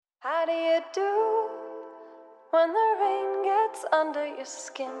when the rain gets under your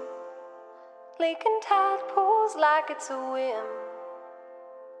skin, leaking tadpoles like it's a whim.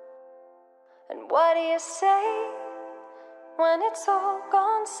 And what do you say when it's all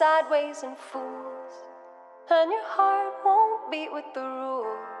gone sideways and fools, and your heart won't beat with the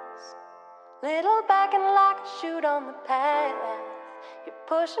rules? Little backing like a chute on the path, you're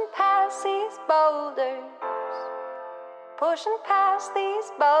pushing past these boulders, pushing past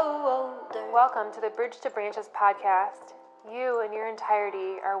these boulders. Welcome to the Bridge to Branches podcast. You and your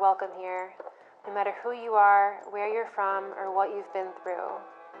entirety are welcome here, no matter who you are, where you're from, or what you've been through.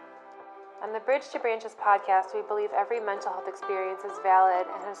 On the Bridge to Branches podcast, we believe every mental health experience is valid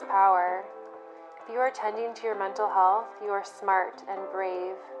and has power. If you are tending to your mental health, you are smart and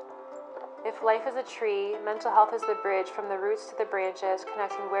brave. If life is a tree, mental health is the bridge from the roots to the branches,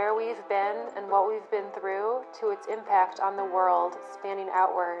 connecting where we've been and what we've been through to its impact on the world, spanning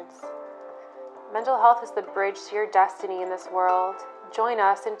outwards. Mental health is the bridge to your destiny in this world. Join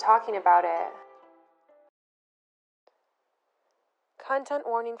us in talking about it. Content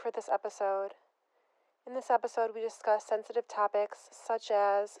warning for this episode. In this episode, we discuss sensitive topics such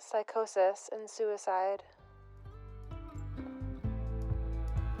as psychosis and suicide.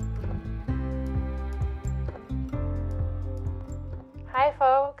 Hi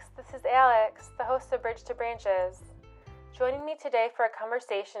folks, this is Alex, the host of Bridge to Branches. Joining me today for a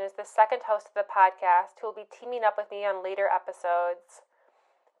conversation is the second host of the podcast, who will be teaming up with me on later episodes.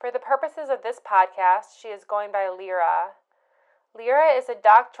 For the purposes of this podcast, she is going by Lyra. Lyra is a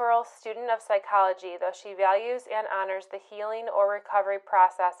doctoral student of psychology, though she values and honors the healing or recovery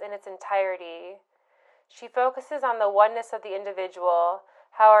process in its entirety. She focuses on the oneness of the individual,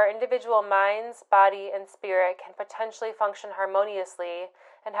 how our individual minds, body, and spirit can potentially function harmoniously,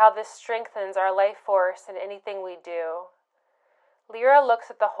 and how this strengthens our life force in anything we do. Lyra looks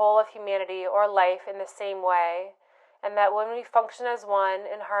at the whole of humanity or life in the same way, and that when we function as one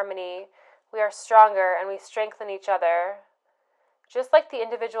in harmony, we are stronger and we strengthen each other. Just like the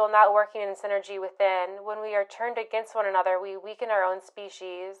individual not working in synergy within, when we are turned against one another, we weaken our own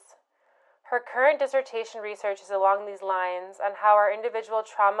species. Her current dissertation research is along these lines on how our individual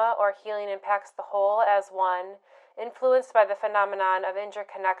trauma or healing impacts the whole as one, influenced by the phenomenon of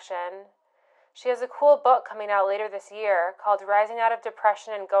interconnection. She has a cool book coming out later this year called Rising Out of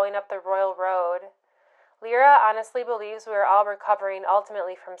Depression and Going Up the Royal Road. Lyra honestly believes we are all recovering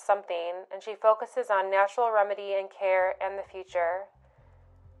ultimately from something, and she focuses on natural remedy and care and the future.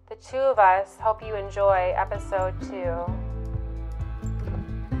 The two of us hope you enjoy episode 2.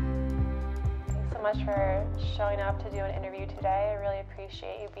 So much for showing up to do an interview today. I really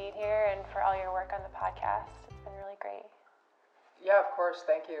appreciate you being here and for all your work on the podcast. It's been really great. Yeah, of course.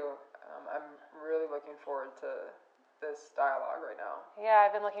 Thank you. I'm really looking forward to this dialogue right now. Yeah,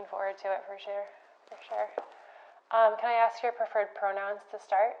 I've been looking forward to it for sure. Can I ask your preferred pronouns to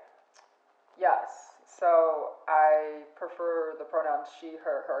start? Yes. So I prefer the pronouns she,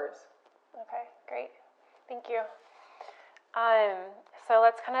 her, hers. Okay, great. Thank you. So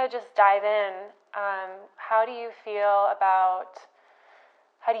let's kind of just dive in. How do you feel about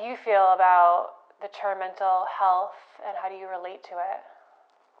the term mental health, and how do you relate to it?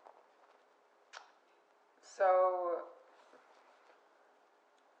 So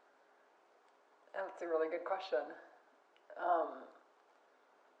that's a really good question.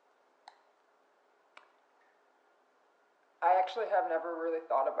 I actually have never really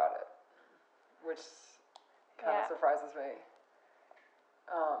thought about it, which kind of surprises me.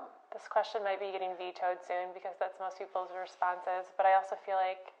 This question might be getting vetoed soon because that's most people's responses, but I also feel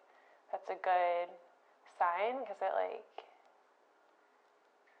like that's a good sign because it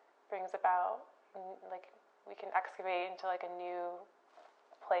brings about we can excavate into a new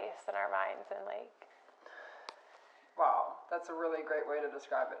place in our minds and Wow, that's a really great way to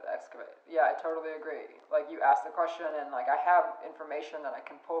describe it, excavate. Yeah, I totally agree. You asked the question and I have information that I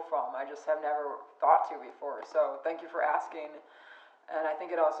can pull from. I just have never thought to before. So thank you for asking. And I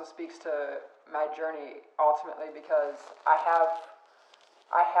think it also speaks to my journey ultimately because I have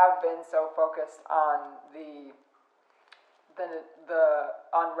been so focused on the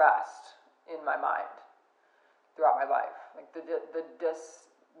unrest in my mind throughout my life, the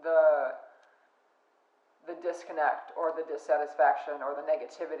disconnect or the dissatisfaction or the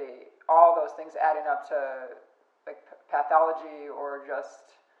negativity, all those things adding up to pathology or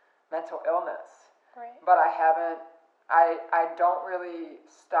just mental illness. Right. But I don't really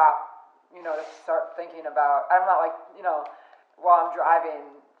stop, to start thinking about, I'm not while I'm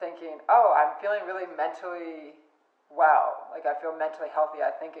driving thinking, oh, I'm feeling really mentally well. I feel mentally healthy.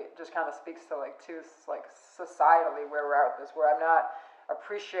 I think it just kind of speaks to societally where we're at with this, where I'm not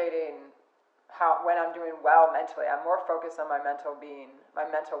appreciating when I'm doing well mentally. I'm more focused on my mental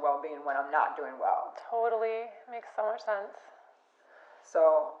well-being when I'm not doing well. Totally. Makes so much sense.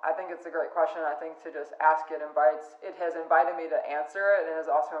 So I think it's a great question. I think to just ask it has invited me to answer it, and it has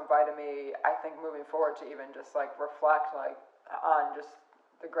also invited me, I think, moving forward to even just like reflect like on just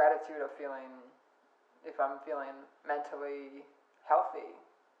the gratitude of feeling, if I'm feeling mentally healthy,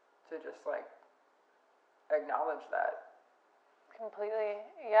 to just like acknowledge that. Completely.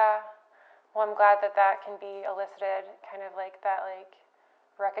 Yeah. Well, I'm glad that can be elicited, kind of like that, like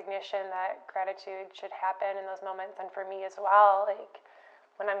recognition that gratitude should happen in those moments. And for me as well, like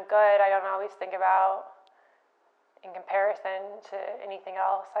when I'm good, I don't always think about in comparison to anything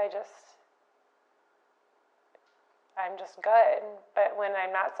else. I'm just good. But when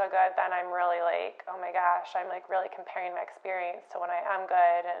I'm not so good, then I'm really like, oh my gosh, I'm like really comparing my experience to when I am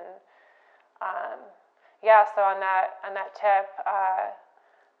good. And so on that tip,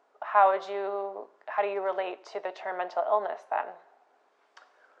 how do you relate to the term mental illness then?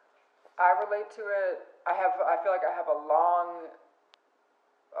 I relate to it. I feel like I have a long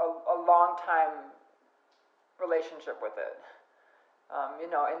time relationship with it. In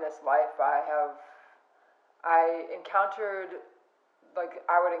this life, I would encounter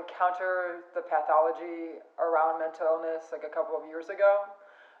the pathology around mental illness like a couple of years ago.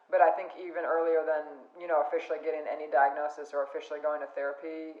 But I think even earlier than, officially getting any diagnosis or officially going to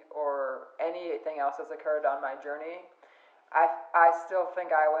therapy or anything else that's occurred on my journey, I still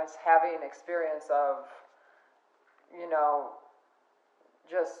think I was having an experience of,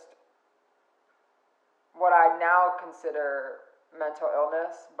 just what I now consider mental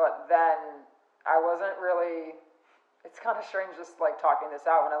illness. But then I wasn't really, it's kind of strange just like talking this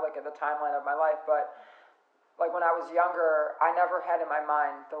out when I look at the timeline of my life, but like when I was younger, I never had in my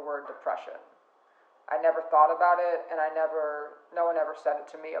mind the word depression. I never thought about it, and no one ever said it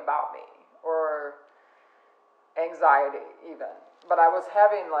to me about me, or anxiety even. But I was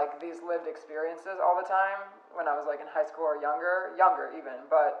having like these lived experiences all the time when I was like in high school or younger even.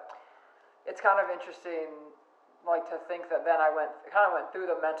 But it's kind of interesting like to think that then I went through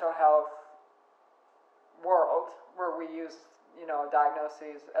the mental health world where we use,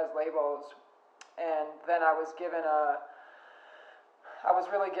 diagnoses as labels. And then I was really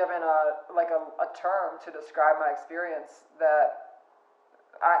given a term to describe my experience that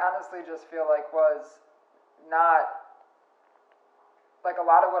I honestly just feel like was not, like a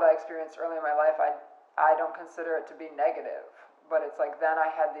lot of what I experienced early in my life, I don't consider it to be negative, but it's like then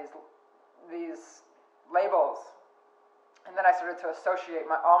I had these labels, and then I started to associate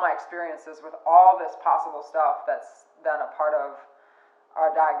all my experiences with all this possible stuff that's then a part of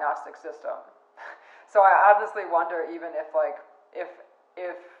our diagnostic system. So I honestly wonder even if I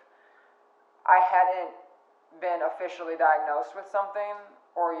hadn't been officially diagnosed with something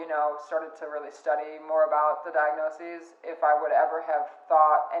or, started to really study more about the diagnoses, if I would ever have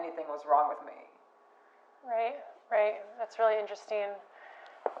thought anything was wrong with me. Right. That's really interesting.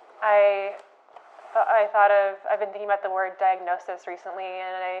 I've been thinking about the word diagnosis recently,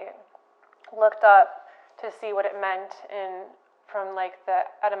 and I looked up to see what it meant from like the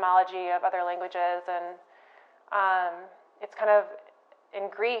etymology of other languages, and it's kind of, in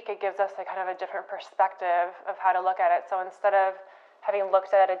Greek, it gives us a kind of a different perspective of how to look at it. So instead of having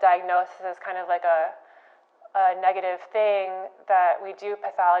looked at a diagnosis as kind of like a negative thing that we do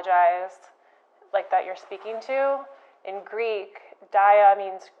pathologize, like that you're speaking to, in Greek, dia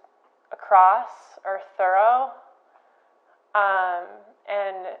means across or thorough,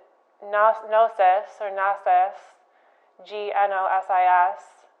 and gnosis or gnosis, gnosis,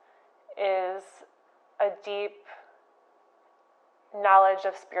 is a deep knowledge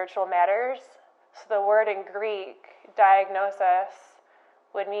of spiritual matters. So the word in Greek, diagnosis,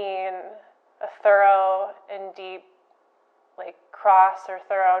 would mean a thorough and deep, like cross or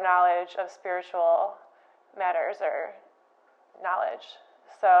thorough knowledge of spiritual matters or knowledge.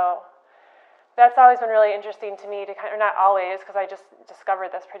 So that's always been really interesting to me to kind of, not always, because I just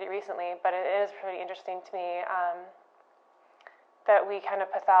discovered this pretty recently, but it is pretty interesting to me that we kind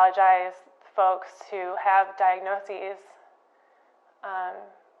of pathologize folks who have diagnoses,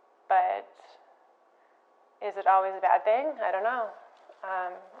 but is it always a bad thing? I don't know.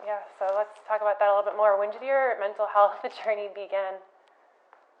 So let's talk about that a little bit more. When did your mental health journey begin?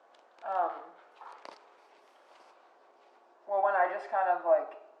 Well, when I just kind of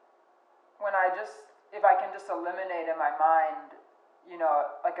like, if I can just eliminate in my mind,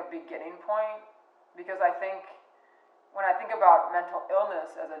 like a beginning point, because I think when I think about mental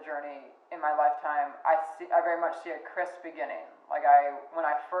illness as a journey in my lifetime, I very much see a crisp beginning. Like when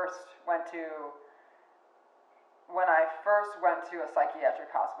I first went to a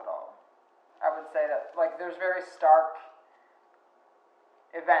psychiatric hospital, I would say that, like, there's very stark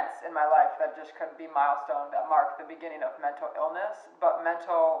events in my life that just could be milestone that mark the beginning of mental illness, but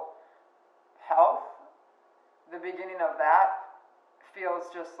mental health, the beginning of that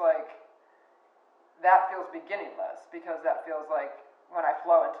feels just like, that feels beginningless, because that feels like when I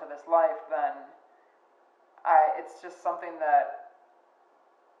flow into this life, then it's just something that,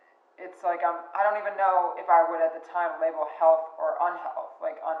 it's like I don't even know if I would at the time label health or unhealth,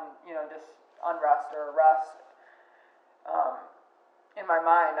 like just unrest or rest. In my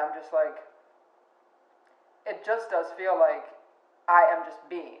mind, I'm just like, it just does feel like I am just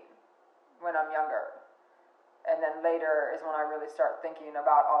being when I'm younger. And then later is when I really start thinking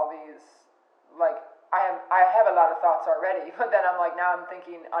about all these, like, I have a lot of thoughts already, but then I'm like, now I'm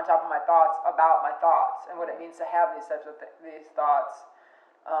thinking on top of my thoughts about my thoughts and what it means to have these types of these thoughts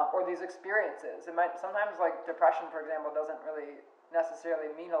or these experiences. It might sometimes, like depression, for example, doesn't really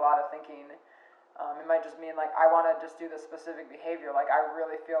necessarily mean a lot of thinking. It might just mean like I want to just do this specific behavior. Like I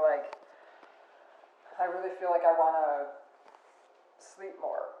really feel like I want to sleep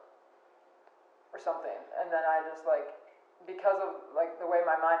more or something, and then I just like, because of like the way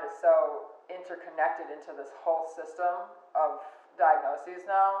my mind is so interconnected into this whole system of diagnoses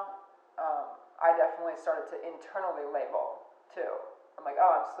now, I definitely started to internally label too. I'm like,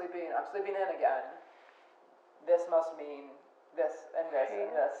 oh, I'm sleeping in again. This must mean this and this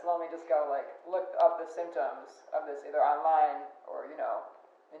and this. Let me just go like look up the symptoms of this either online or in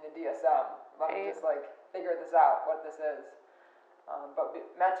the DSM. Let me just like figure this out what this is. But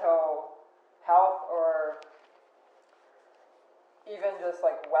mental health or even just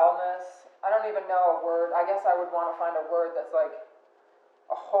like wellness, I don't even know a word. I guess I would want to find a word that's like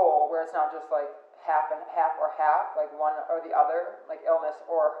a whole, where it's not just like half and half or half, like one or the other, like illness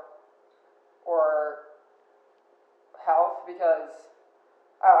or health, because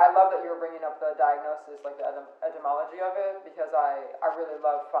I love that you were bringing up the diagnosis, like the etymology of it, because I really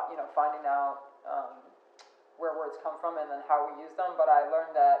love finding out where words come from and then how we use them. But I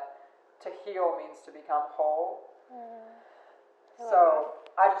learned that to heal means to become whole. So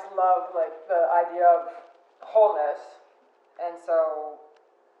I just love like the idea of wholeness, and so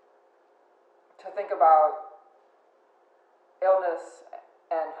to think about illness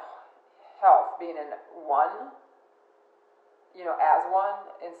and health being in one, as one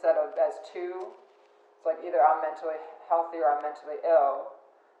instead of as two. It's like either I'm mentally healthy or I'm mentally ill.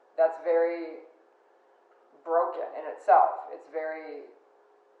 That's very broken in itself. It's very,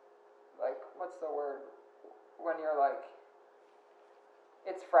 like, what's the word? When you're like,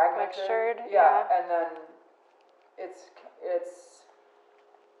 it's fragmented. Mixtured, yeah. And then it's,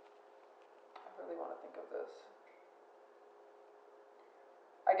 I really want to think of this.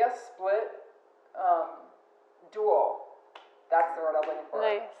 I guess split, dual. That's the word I was looking for.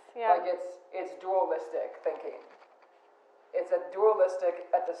 Nice, yeah. Like it's dualistic thinking. It's a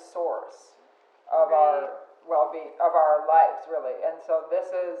dualistic at the source of our well-being, of our lives, really. And so this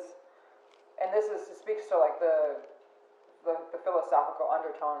speaks to like the philosophical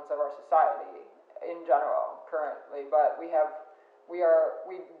undertones of our society in general currently. But we dualize.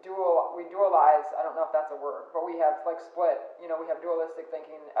 I don't know if that's a word, but we have like split. We have dualistic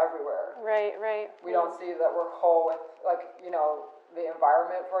thinking everywhere. Right. We don't see that we're whole with, like, the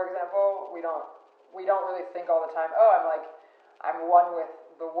environment, for example. We don't really think all the time, oh, I'm one with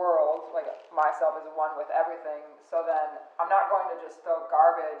the world, like myself is one with everything, so then I'm not going to just throw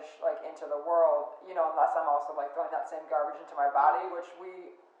garbage like into the world, unless I'm also like throwing that same garbage into my body, which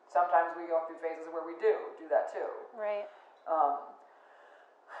sometimes we go through phases where we do that too. Right.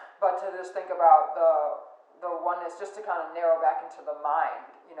 But to just think about the oneness, just to kind of narrow back into the mind,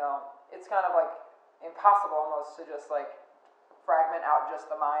 it's kind of like impossible almost to just like fragment out just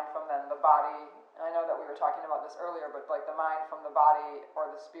the mind from then the body. And I know that we were talking about this earlier, but like the mind from the body or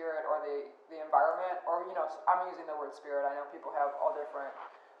the spirit or the environment, or I'm using the word spirit. I know people have all different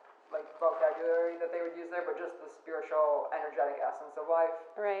like vocabulary that they would use there, but just the spiritual, energetic essence of life.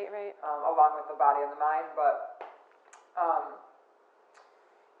 Right. Along with the body and the mind, but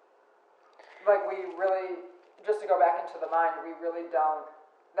like we really, just to go back into the mind, we really don't.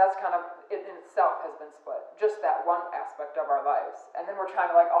 That's kind of, it in itself has been split. Just that one aspect of our lives. And then we're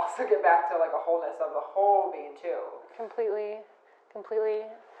trying to like also get back to like a wholeness of the whole being too. Completely.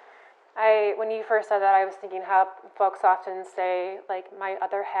 When you first said that, I was thinking how folks often say like my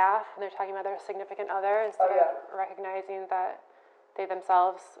other half when they're talking about their significant other, instead of recognizing that they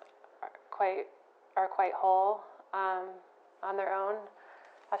themselves are quite whole on their own,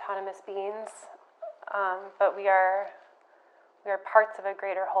 autonomous beings. But we are parts of a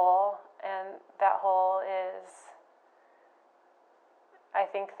greater whole, and that whole is I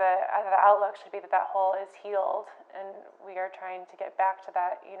think that the outlook should be that hole is healed, and we are trying to get back to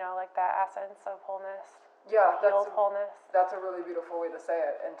that, like that essence of wholeness. Yeah, healed wholeness. That's a really beautiful way to say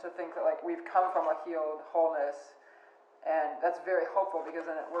it, and to think that like we've come from a healed wholeness, and that's very hopeful, because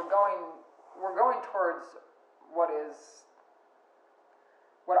then we're going towards what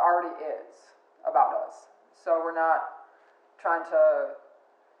already is about us. So we're not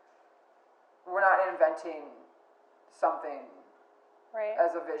inventing something right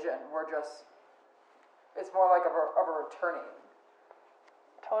as a vision. It's more like of a returning.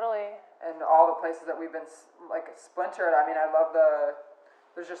 Totally. And all the places that we've been like splintered. I mean, I love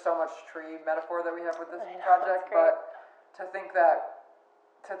there's just so much tree metaphor that we have with this project, but to think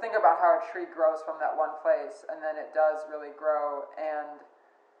about how a tree grows from that one place, and then it does really grow, and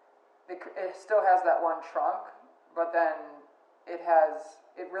it still has that one trunk, but then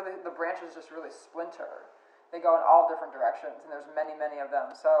the branches just really splinter. They go in all different directions, and there's many, many of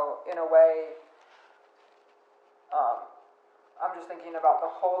them. So in a way, I'm just thinking about the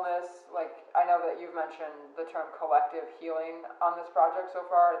wholeness. Like, I know that you've mentioned the term collective healing on this project so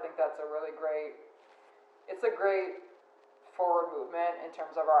far. I think that's a great forward movement in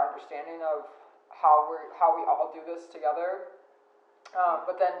terms of our understanding of how we all do this together.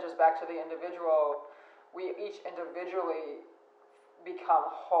 But then just back to the individual, we each individually become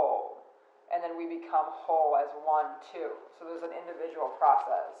whole, and then we become whole as one too. So there's an individual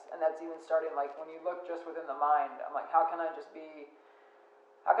process, and that's even starting like when you look just within the mind. I'm like, how can I just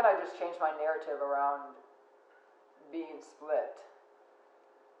change my narrative around being split?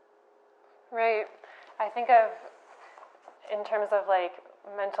 Right. I think of, in terms of like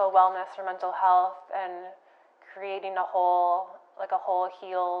mental wellness or mental health, and creating a whole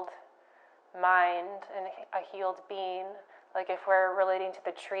healed mind and a healed being. Like if we're relating to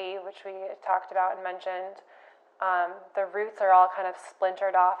the tree, which we talked about and mentioned, the roots are all kind of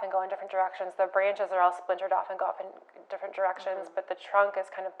splintered off and go in different directions. The branches are all splintered off and go off in different directions, but the trunk is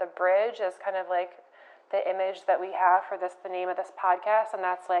kind of the bridge, is kind of like the image that we have for the name of this podcast, and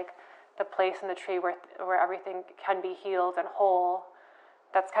that's like the place in the tree where everything can be healed and whole.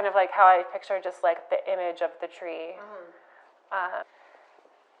 That's kind of like how I picture just like the image of the tree.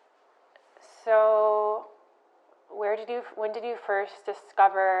 So when did you first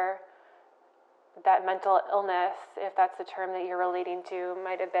discover that mental illness, if that's the term that you're relating to,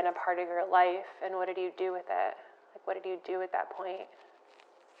 might have been a part of your life, and what did you do with it? Like, what did you do at that point?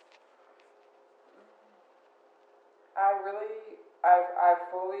 I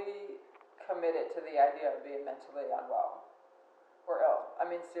fully committed to the idea of being mentally unwell or ill. I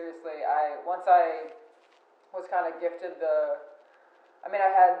mean, seriously, once I was kind of gifted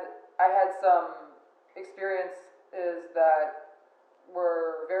I had some experiences that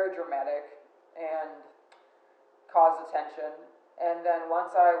were very dramatic and caused attention. And then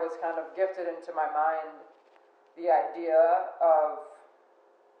once I was kind of gifted into my mind the idea of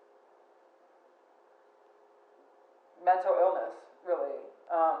mental illness, really,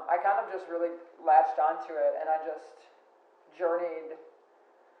 I kind of just really latched onto it, and I just journeyed.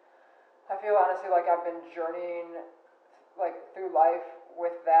 I feel honestly like I've been journeying like through life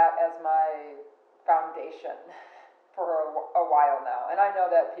with that as my foundation for a while now. And I know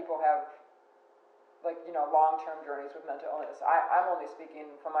that people have long-term journeys with mental illness. I'm only speaking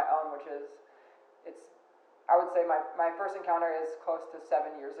from my own, which is, I would say my first encounter is close to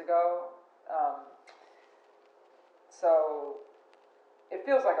 7 years ago. So it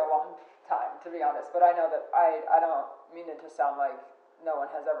feels like a long time, to be honest, but I know that I don't mean it to sound like no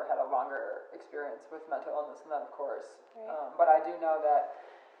one has ever had a longer experience with mental illness than that, of course. Right. But I do know that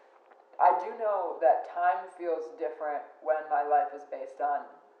time feels different when my life is based on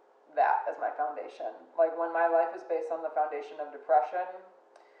that as my foundation. Like when my life is based on the foundation of depression,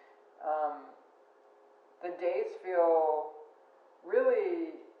 the days feel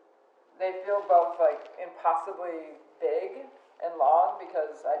they feel both like impossibly big and long,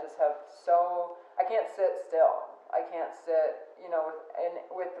 because I just have I can't sit still. I can't sit,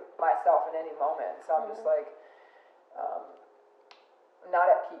 with myself in any moment. So I'm just like, not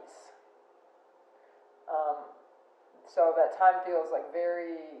at peace. So that time feels like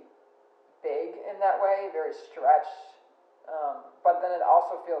very big in that way, very stretched. But then it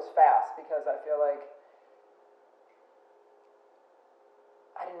also feels fast, because I feel like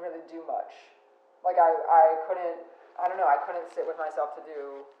I didn't really do much. Like I couldn't sit with myself to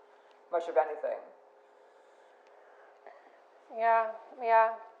do much of anything. Yeah.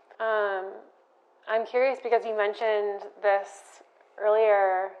 I'm curious because you mentioned this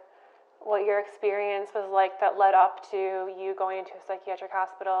earlier, what your experience was like that led up to you going into a psychiatric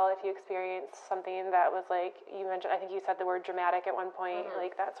hospital, if you experienced something that was like, you mentioned, I think you said the word dramatic at one point,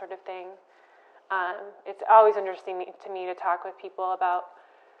 like that sort of thing. It's always interesting to me to talk with people about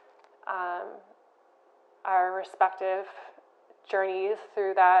our respective journeys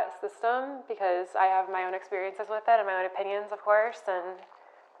through that system, because I have my own experiences with it and my own opinions, of course, and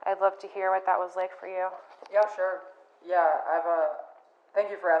I'd love to hear what that was like for you. Yeah, sure. Yeah, thank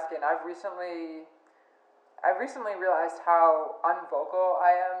you for asking. I've recently realized how unvocal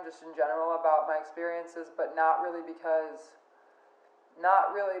I am just in general about my experiences, but not really because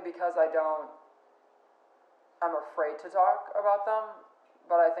I'm afraid to talk about them,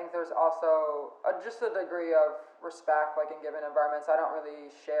 but I think there's also just a degree of respect, like in given environments I don't really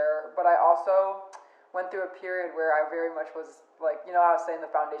share, but I also went through a period where I very much was like, I was saying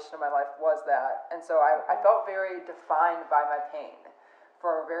the foundation of my life was that, and so I felt very defined by my pain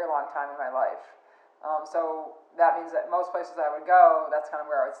for a very long time in my life. So that means that most places I would go, that's kind of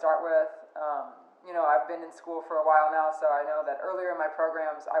where I would start with. I've been in school for a while now, so I know that earlier in my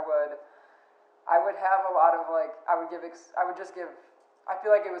programs I would have a lot of like, I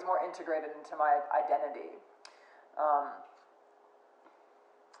feel like it was more integrated into my identity.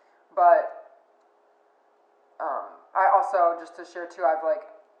 I also, just to share too,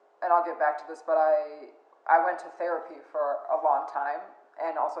 and I'll get back to this, but I went to therapy for a long time,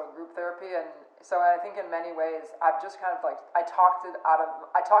 and also group therapy, and so I think in many ways I've just kind of like, I talked it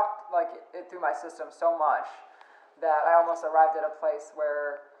through my system so much that I almost arrived at a place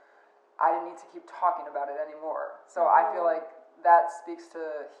where I didn't need to keep talking about it anymore. So I feel like that speaks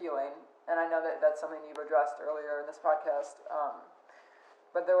to healing, and I know that that's something you've addressed earlier in this podcast,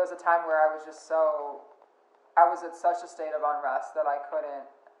 but there was a time where I was at such a state of unrest that I couldn't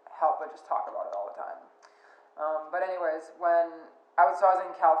help but just talk about it all the time. But anyways, when I was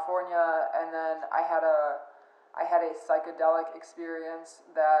in California, and then I had a psychedelic experience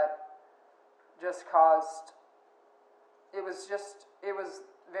that just caused, it was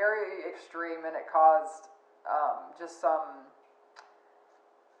very extreme, and it caused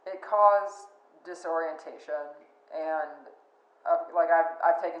disorientation, and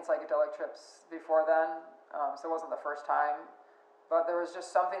I've taken psychedelic trips before then, so it wasn't the first time, but there was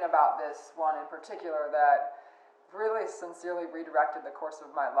just something about this one in particular that really sincerely redirected the course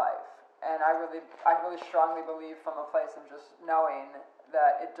of my life, and I really strongly believe from a place of just knowing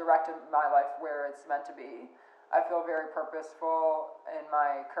that it directed my life where it's meant to be. I feel very purposeful in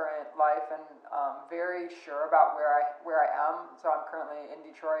my current life, and very sure about where I am. So I'm currently in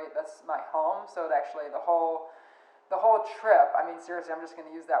Detroit. That's my home. So it actually the whole trip. I mean, seriously, I'm just going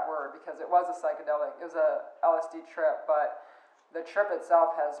to use that word because it was a psychedelic. It was a LSD trip, but the trip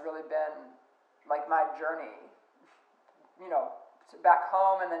itself has really been like my journey. Back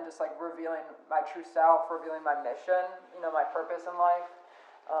home, and then just like revealing my true self, revealing my mission. My purpose in life.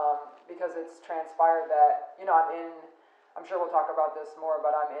 Because it's transpired that, I'm sure we'll talk about this more,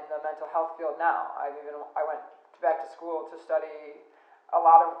 but I'm in the mental health field now. I went back to school to study a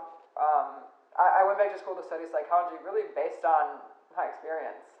lot of, I went back to school to study psychology really based on my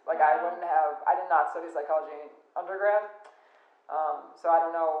experience. Like I did not study psychology in undergrad, so I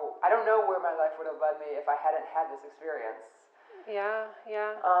don't know where my life would have led me if I hadn't had this experience. Yeah.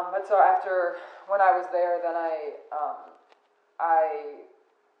 But so after, when I was there, then I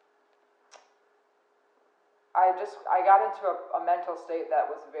got into a mental state that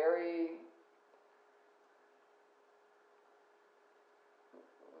was very,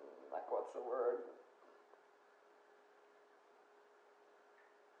 like, what's the word?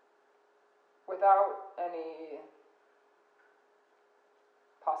 Without any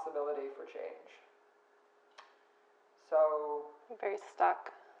possibility for change. So, Very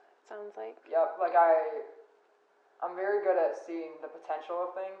stuck, it sounds like. Yep, like I'm very good at seeing the potential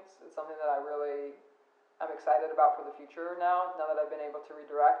of things. It's something that I'm excited about for the future now that I've been able to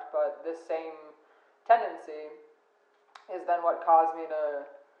redirect, but this same tendency is then what caused me to,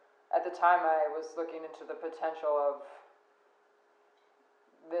 at the time I was looking into the potential of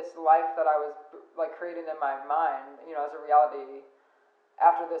this life that I was like creating in my mind, as a reality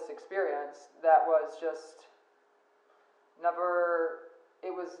after this experience that was just never,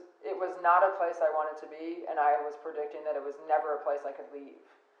 it was not a place I wanted to be, and I was predicting that it was never a place I could leave.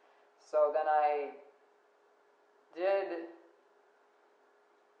 So then I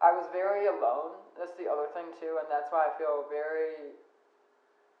was very alone. That's the other thing too, and that's why I feel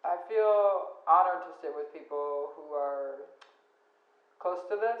honored to sit with people who are close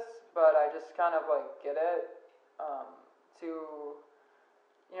to this, but I just kind of like get it, to,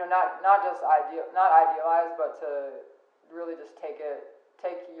 not just not idealize, but to really just take it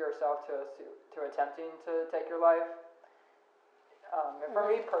take yourself to attempting to take your life. For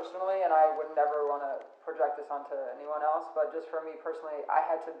me personally, and I would never want to project this onto anyone else, but just for me personally, I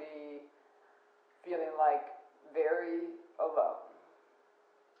had to be feeling like very alone,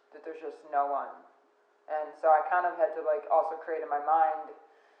 that there's just no one. And so I kind of had to like also create in my mind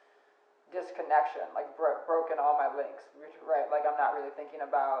disconnection, like broken all my links, right? Like I'm not really thinking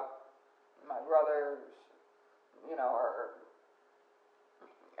about my brothers, or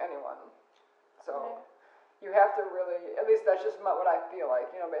anyone. So you have to really, at least that's just what I feel like,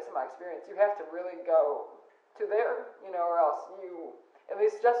 based on my experience, you have to really go to there, or else at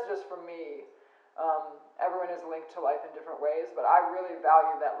least just for me, everyone is linked to life in different ways, but I really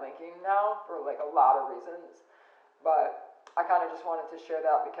value that linking now for like a lot of reasons. But I kind of just wanted to share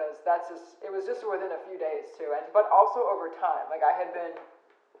that because it was just within a few days too, but also over time. Like I had been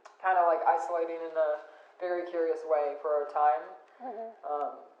kind of like isolating in a very curious way for a time.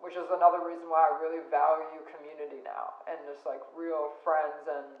 Which is another reason why I really value community now and just like real friends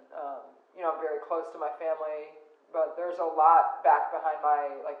and I'm very close to my family, but there's a lot back behind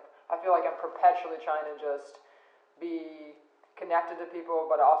I feel like I'm perpetually trying to just be connected to people,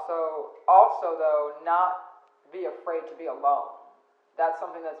 but also though not be afraid to be alone. That's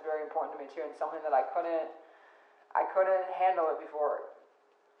something that's very important to me too, and something that I couldn't handle it before.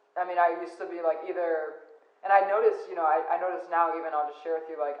 I mean, I used to be like either. And I noticed, I noticed now even, I'll just share with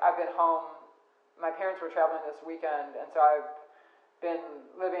you, like, I've been home, my parents were traveling this weekend, and so I've been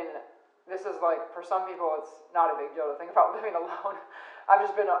living, this is like, for some people, it's not a big deal to think about living alone. I've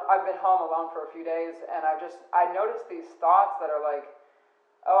been home alone for a few days, and I noticed these thoughts that are like,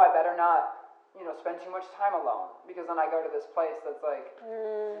 oh, I better not, spend too much time alone, because then I go to this place that's like,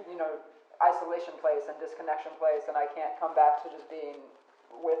 isolation place and disconnection place, and I can't come back to just being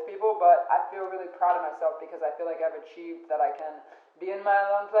with people, but I feel really proud of myself because I feel like I've achieved that I can be in my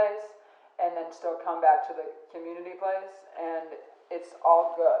alone place and then still come back to the community place, and it's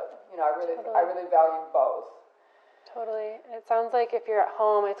all good. I really value both. Totally. It sounds like if you're at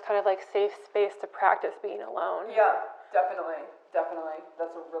home, it's kind of like safe space to practice being alone. Yeah, definitely. That's a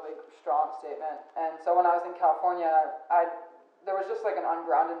really strong statement. And so when I was in California, there was just like an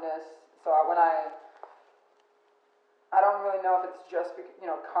ungroundedness. So I don't really know if it's just,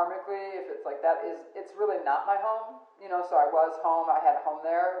 karmically, if it's like that it's really not my home, so I was home, I had a home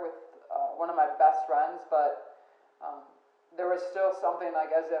there with one of my best friends, but there was still something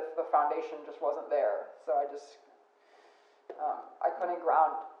like as if the foundation just wasn't there, so I couldn't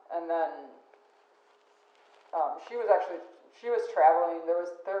ground, and then she was traveling, there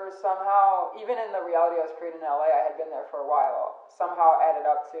was somehow, even in the reality I was creating in LA, I had been there for a while, somehow added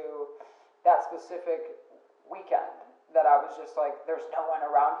up to that specific weekend, that I was just like, there's no one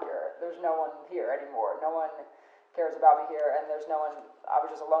around here. There's no one here anymore. No one cares about me here, and there's no one. I was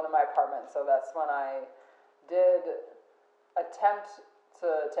just alone in my apartment, so that's when I did attempt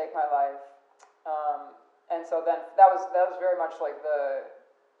to take my life. And so then that was very much like the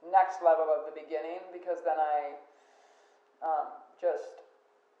next level of the beginning, because then I just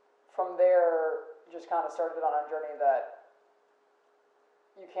from there just kind of started on a journey that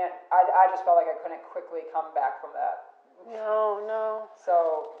you can't. I just felt like I couldn't quickly come back from that. No.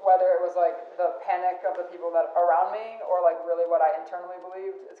 So whether it was like the panic of the people that around me, or like really what I internally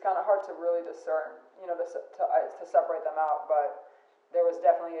believed, it's kind of hard to really discern, to separate them out. But there was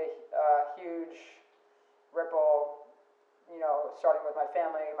definitely a huge ripple, starting with my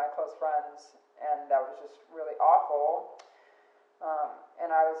family, my close friends, and that was just really awful.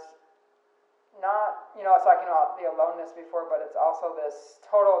 And I was not, I was talking about the aloneness before, but it's also this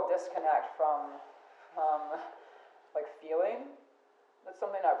total disconnect from like feeling. That's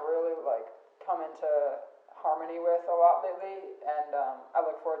something I've really like come into harmony with a lot lately, and I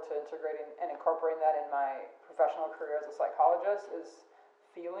look forward to integrating and incorporating that in my professional career as a psychologist, is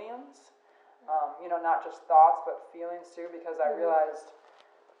feelings. Not just thoughts, but feelings too, because I realized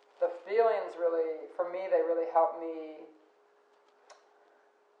the feelings really, for me, they really help me.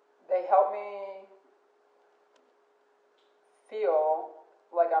 They help me feel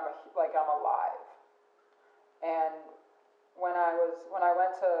like I'm alive. And when I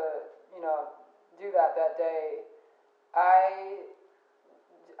went to do that day, I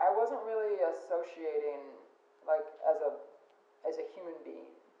wasn't really associating like as a human being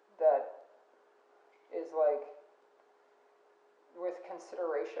that is like with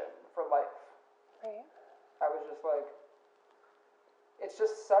consideration for life. Right. I was just like, it's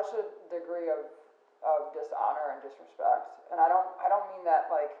just such a degree of dishonor and disrespect, and I don't mean that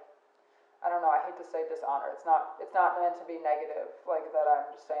like, I don't know, I hate to say dishonor. It's not meant to be negative, like that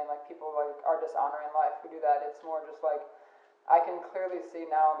I'm just saying like people like are dishonoring life who do that. It's more just like I can clearly see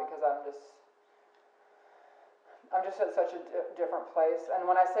now because I'm just at such a different place. And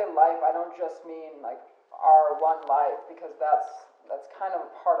when I say life, I don't just mean like our one life, because that's kind of a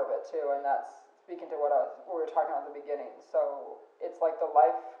part of it too, and that's speaking to what we were talking about at the beginning. So it's like the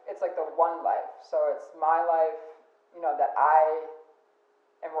life, it's like the one life. So it's my life, you know, that I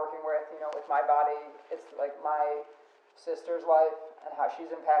am working with, you know, with my body. It's like my sister's life and how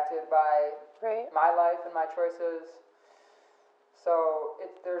she's impacted by my life and my choices. So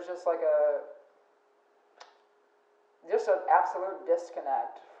there's just like an absolute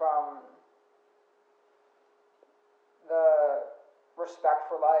disconnect from the respect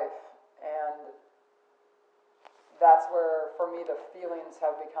for life, and that's where, for me, the feelings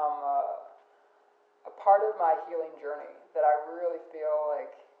have become a part of my healing journey that I really feel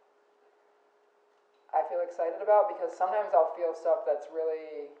excited about, because sometimes I'll feel stuff that's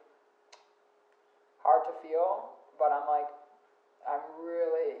really hard to feel, but I'm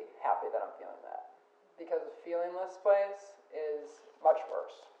really happy that I'm feeling that, because a feelingless place is much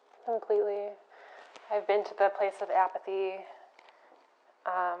worse. Completely. I've been to the place of apathy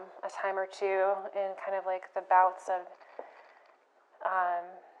a time or two, in kind of like the bouts of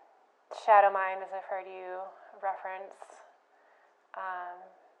shadow mind, as I've heard you reference,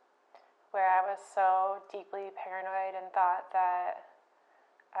 where I was so deeply paranoid and thought that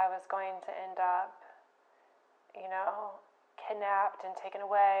I was going to end up, you know, kidnapped and taken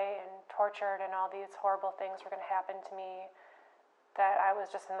away and tortured, and all these horrible things were going to happen to me, that I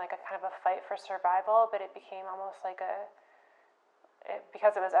was just in like a kind of a fight for survival. But it became almost like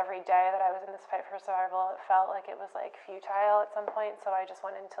because it was every day that I was in this fight for survival, it felt like it was like futile at some point. So I just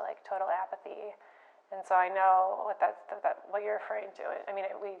went into like total apathy. And so I know what what you're referring to. I mean,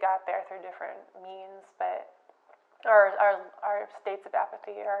 we got there through different means, but our states of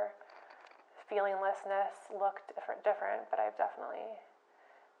apathy, our feelinglessness looked different. But I've definitely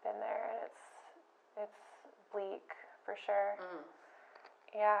been there, and it's bleak for sure.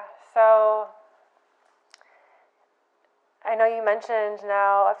 Yeah. So I know you mentioned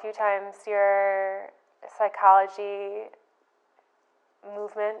now a few times your psychology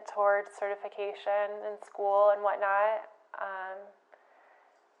movement towards certification in school and whatnot.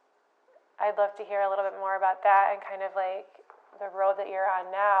 I'd love to hear a little bit more about that and kind of like the road that you're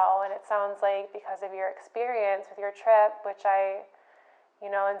on now. And it sounds like because of your experience with your trip, which I, you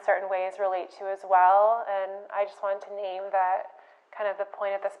know, in certain ways relate to as well. And I just wanted to name that kind of the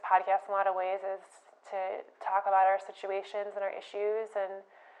point of this podcast in a lot of ways is to talk about our situations and our issues, and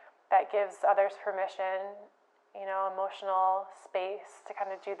that gives others permission, you know, emotional space to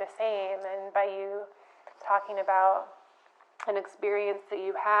kind of do the same. And by you talking about an experience that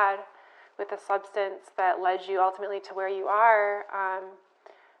you had with a substance that led you ultimately to where you are,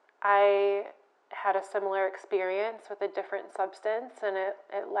 I had a similar experience with a different substance, and it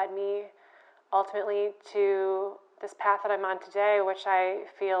led me ultimately to this path that I'm on today, which I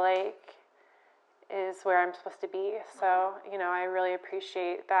feel like is where I'm supposed to be. So, you know, I really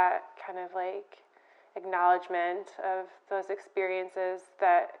appreciate that kind of like acknowledgement of those experiences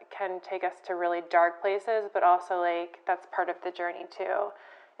that can take us to really dark places, but also like that's part of the journey too.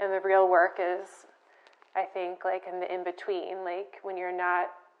 And the real work is, I think, like in the in-between, like when you're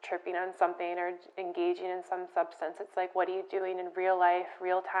not tripping on something or engaging in some substance, it's like, what are you doing in real life,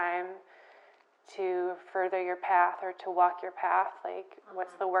 real time, to further your path or to walk your path? Like,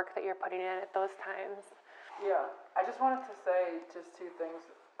 what's the work that you're putting in at those times? Yeah, I just wanted to say just two things.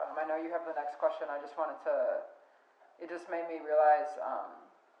 I know you have the next question. I just wanted to, it just made me realize,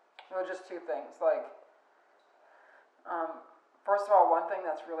 just two things. Like, first of all, one thing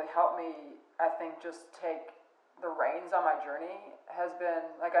that's really helped me, I think, just take the reins on my journey has been,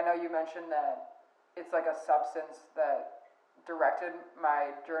 like, I know you mentioned that it's like a substance that directed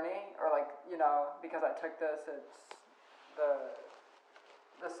my journey, or like, you know, because I took this, it's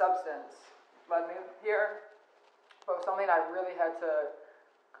the substance led me here. But something I really had to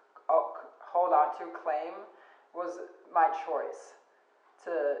hold on to, claim, was my choice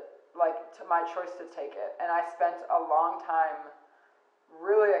to take it. And I spent a long time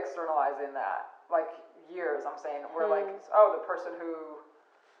really externalizing that, like years. I'm saying, we're like, oh, the person who,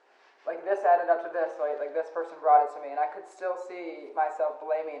 like, this added up to this, like this person brought it to me, and I could still see myself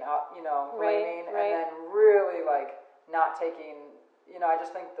blaming, Right. and then really like not taking, I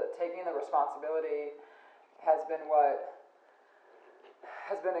just think that taking the responsibility has been what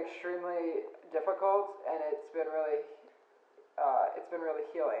has been extremely difficult, and it's been really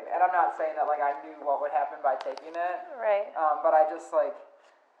healing. And I'm not saying that like I knew what would happen by taking it, Right. But I just like,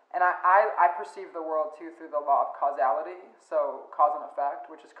 and I perceive the world too through the law of causality, so cause and effect,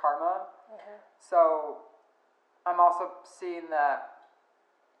 which is karma. So I'm also seeing that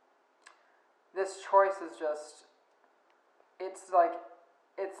this choice is just, it's like,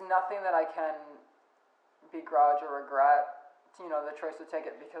 it's nothing that I can begrudge or regret, the choice to take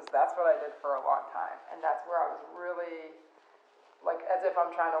it, because that's what I did for a long time. And that's where I was really, like, as if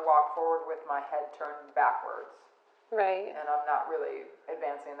I'm trying to walk forward with my head turned backwards. Right. And I'm not really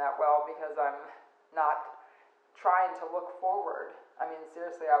advancing that well because I'm not trying to look forward. I mean,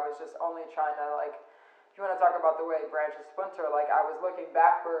 seriously, I was just only trying to, like, if you want to talk about the way branches splinter, like, I was looking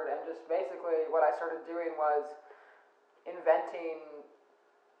backward, and just basically what I started doing was inventing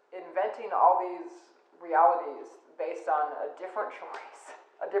all these realities based on a different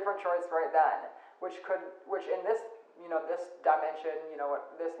choice right then, which in this, this dimension,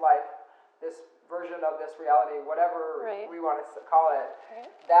 this life, this version of this reality, whatever right. we want to call it, right.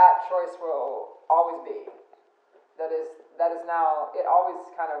 That choice will always be. That is now, it always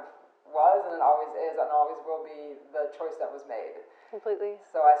kind of was, and it always is, and always will be the choice that was made. Completely.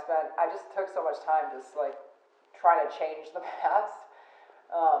 So I just took so much time just like trying to change the past.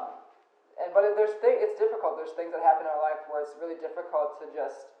 But it's difficult. There's things that happen in our life where it's really difficult to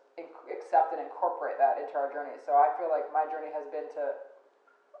just accept and incorporate that into our journey. So I feel like my journey has been to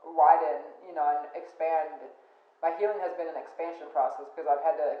widen, and expand. My healing has been an expansion process because I've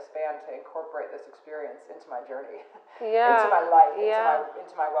had to expand to incorporate this experience into my journey, into my life,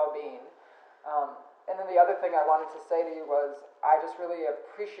 into my well-being. And then the other thing I wanted to say to you was I just really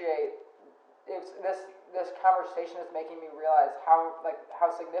appreciate this conversation is making me realize how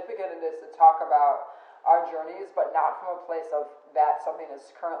significant it is to talk about our journeys, but not from a place of that something is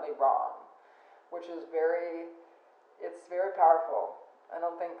currently wrong, which is very powerful. I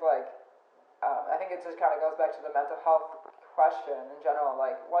don't think I think it just kind of goes back to the mental health question in general.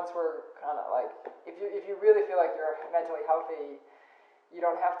 Like, once we're kind of like, if you really feel like you're mentally healthy, you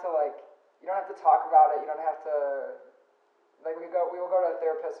don't have to talk about it. You don't have to. Like, we will go to a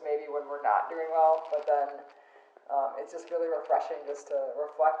therapist maybe when we're not doing well, but then it's just really refreshing just to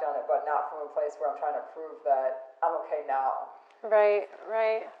reflect on it, but not from a place where I'm trying to prove that I'm okay now. Right.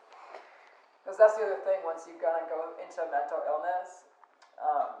 Because that's the other thing, once you kind of go into mental illness,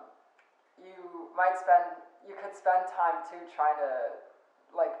 you could spend time too trying to,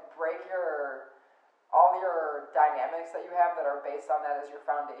 like, break all your dynamics that you have that are based on that as your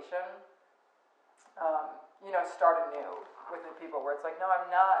foundation. Start anew with new people where it's like, no, I'm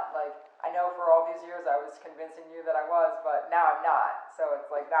not. Like, I know for all these years I was convincing you that I was, but now I'm not. So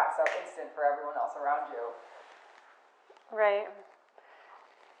it's like not so instant for everyone else around you. Right.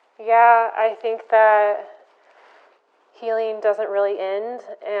 Yeah, I think that healing doesn't really end,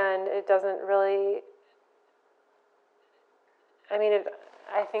 and it doesn't really.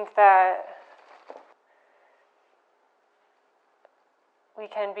 I think that we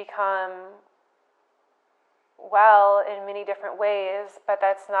can become well in many different ways, but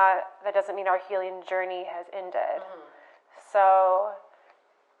that doesn't mean our healing journey has ended. Mm-hmm. So,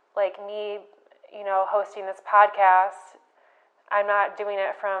 like me, hosting this podcast, I'm not doing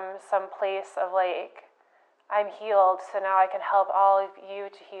it from some place of like, I'm healed, so now I can help all of you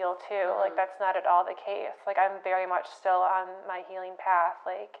to heal too. Mm-hmm. Like, that's not at all the case. Like, I'm very much still on my healing path.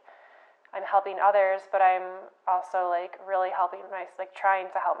 Like, I'm helping others, but I'm also like really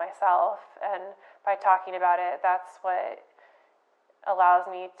trying to help myself. And by talking about it, that's what allows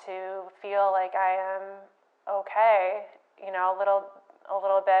me to feel like I am okay, a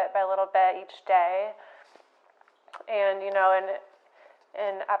little bit by little bit each day. And,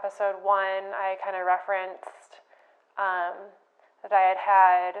 in episode 1, I kind of referenced that I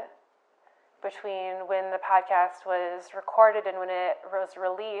had between when the podcast was recorded and when it was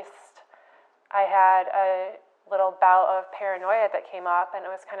released, I had a little bout of paranoia that came up, and it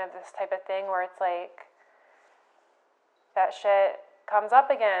was kind of this type of thing where it's like that shit comes up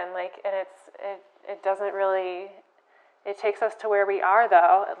again, like, and it doesn't really, it takes us to where we are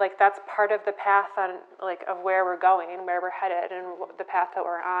though. Like, that's part of the path of where we're going, where we're headed, and the path that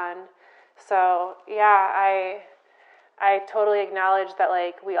we're on. So yeah, I totally acknowledge that,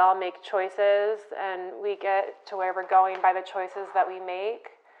 like, we all make choices and we get to where we're going by the choices that we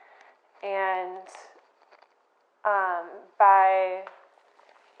make. And by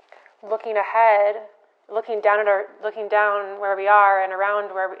looking ahead, looking down where we are and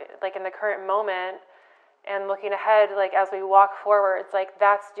around where we, like, in the current moment, and looking ahead, like, as we walk forwards, like,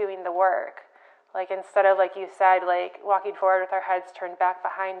 that's doing the work. Like, instead of, like you said, like, walking forward with our heads turned back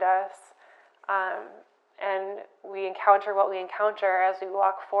behind us, and we encounter what we encounter as we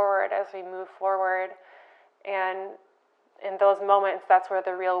walk forward, as we move forward, and in those moments, that's where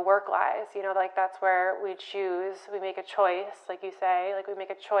the real work lies, like, that's where we make a choice, like you say, like, we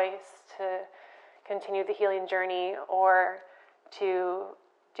make a choice to continue the healing journey or to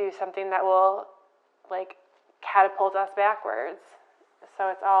do something that will like catapult us backwards. So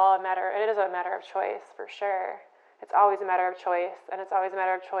it is a matter of choice for sure. It's always a matter of choice, and it's always a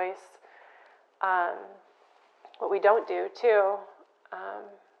matter of choice what we don't do too.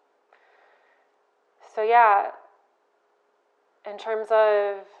 So yeah, in terms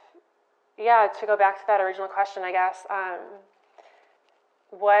of, to go back to that original question, I guess,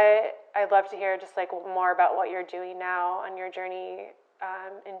 what I'd love to hear just like more about what you're doing now on your journey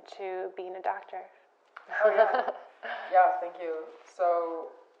into being a doctor. Oh, yeah. Yeah, thank you.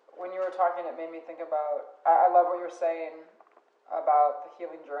 So when you were talking, it made me think about, I love what you're saying about the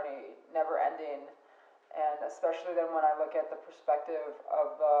healing journey never ending, and especially then when I look at the perspective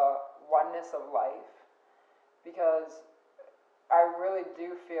of the oneness of life, because I really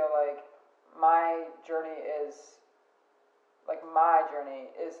do feel like my journey is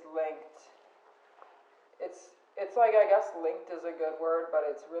linked. It's like, I guess linked is a good word, but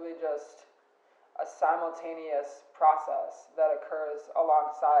it's really just a simultaneous process that occurs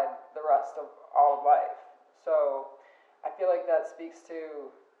alongside the rest of all of life. So I feel like that speaks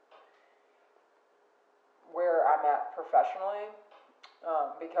to where I'm at professionally,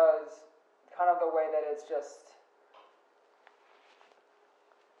 because kind of the way that it's just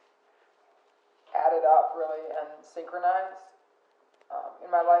added up really and synchronized in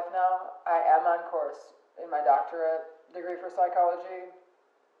my life now. I am on course in my doctorate degree for psychology,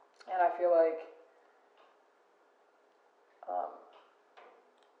 and I feel like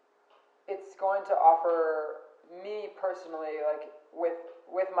it's going to offer me personally, like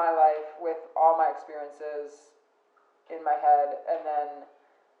with my life, with all my experiences in my head, and then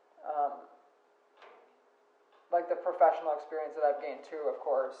like the professional experience that I've gained too, of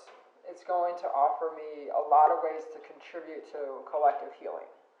course. It's going to offer me a lot of ways to contribute to collective healing.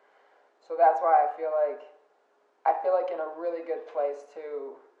 So that's why I feel like in a really good place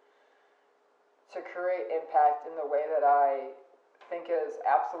to create impact in the way that I think is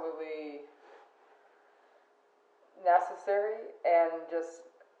absolutely necessary and just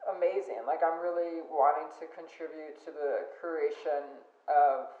amazing. Like, I'm really wanting to contribute to the creation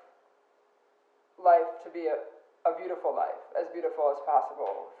of life to be a beautiful life, as beautiful as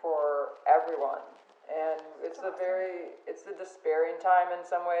possible for everyone. And it's a despairing time in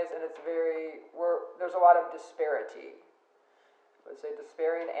some ways, and there's a lot of disparity. I would say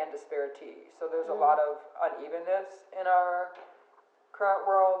despairing and disparity. So there's a lot of unevenness in our current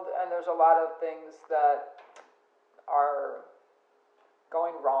world, and there's a lot of things that are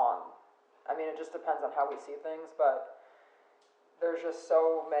going wrong. I mean, it just depends on how we see things, but there's just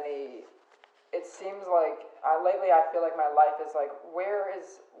so many. It seems like lately I feel like my life is like,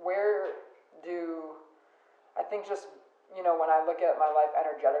 I think just, when I look at my life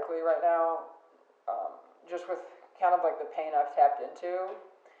energetically right now, just with kind of like the pain I've tapped into,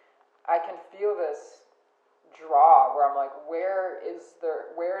 I can feel this draw where I'm like, where is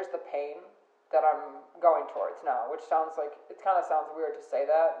the pain that I'm going towards now? Which sounds like, it kind of sounds weird to say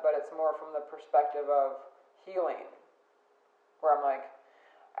that, but it's more from the perspective of healing, where I'm like,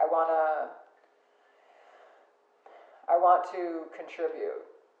 I want to contribute.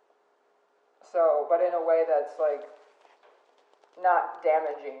 So, but in a way that's like not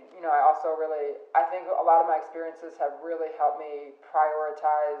damaging. I think a lot of my experiences have really helped me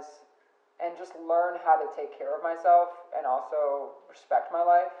prioritize and just learn how to take care of myself and also respect my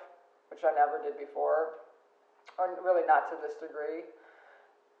life, which I never did before, or really not to this degree.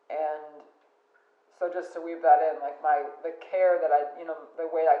 And so just to weave that in, like the care that the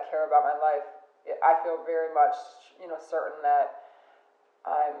way I care about my life, I feel very much, certain that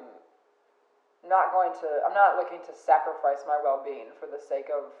I'm not looking to sacrifice my well-being for the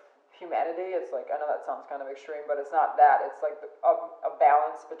sake of humanity. It's like, I know that sounds kind of extreme, but it's not that. It's like a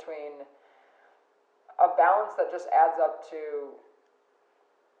balance that just adds up to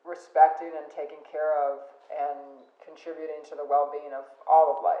respecting and taking care of and contributing to the well-being of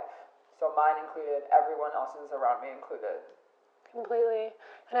all of life. So mine included, everyone else's around me included. Completely.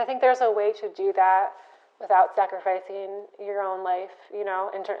 And I think there's a way to do that without sacrificing your own life, in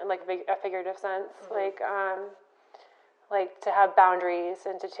like a figurative sense, like to have boundaries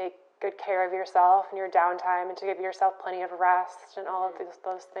and to take good care of yourself and your downtime and to give yourself plenty of rest, and all of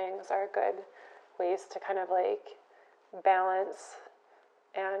those things are good ways to kind of like balance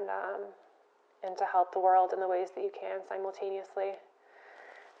and to help the world in the ways that you can simultaneously.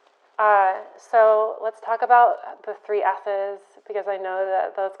 So let's talk about the 3 S's, because I know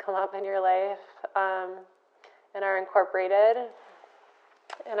that those come up in your life and are incorporated.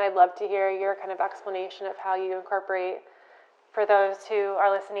 And I'd love to hear your kind of explanation of how you incorporate, for those who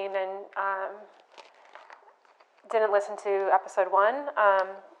are listening and didn't listen to episode 1,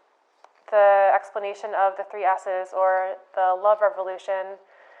 the explanation of the 3 S's, or the love revolution,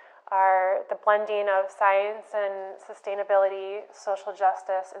 are the blending of science and sustainability, social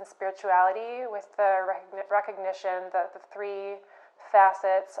justice, and spirituality, with the recognition that the 3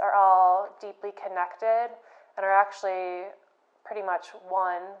 facets are all deeply connected and are actually pretty much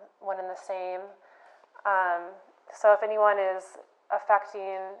one and the same. So if anyone is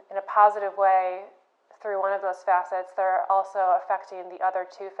affecting in a positive way through one of those facets, they're also affecting the other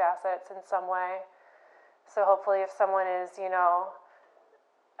 2 facets in some way. So hopefully if someone is,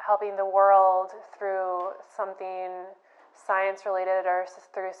 helping the world through something science-related or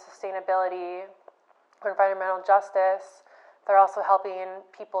through sustainability or environmental justice, they're also helping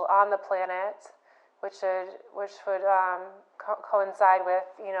people on the planet, which would coincide with,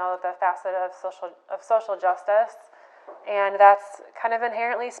 the facet of social justice. And that's kind of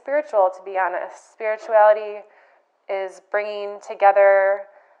inherently spiritual, to be honest. Spirituality is bringing together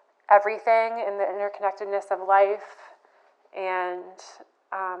everything in the interconnectedness of life and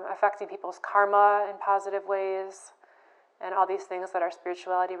affecting people's karma in positive ways and all these things that are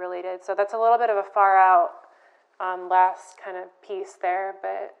spirituality related. So that's a little bit of a far out last kind of piece there.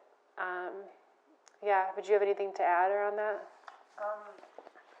 But would you have anything to add around that?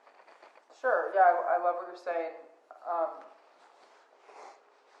 Sure, yeah, I love what you're saying.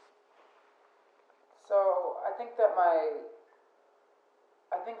 So I think that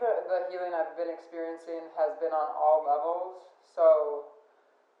the healing I've been experiencing has been on all levels. So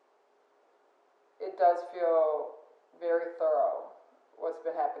it does feel very thorough, what's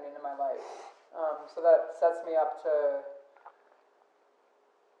been happening in my life. So that sets me up to,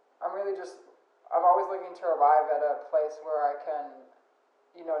 I'm always looking to arrive at a place where I can,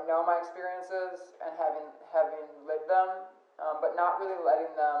 know my experiences and having lived them, but not really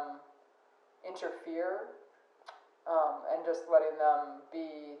letting them interfere, and just letting them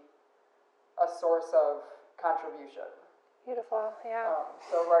be a source of contribution. Beautiful, yeah.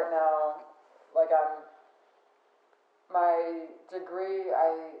 So right now, my degree,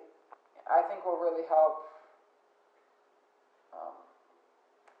 I think will really help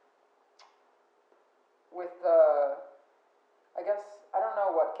with I don't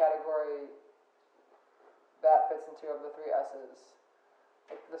know what category that fits into of the 3 S's,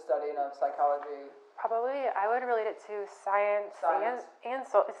 like the studying of psychology. Probably, I would relate it to science. And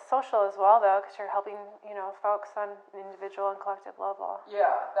it's social as well, though, because you're helping, folks on an individual and collective level.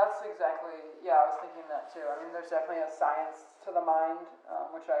 Yeah, that's exactly, I was thinking that too. I mean, there's definitely a science to the mind,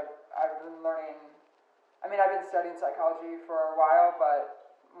 which I've been learning. I mean, I've been studying psychology for a while,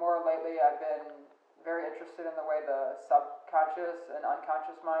 but more lately I've been very interested in the way the subconscious and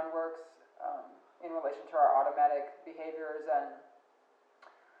unconscious mind works in relation to our automatic behaviors and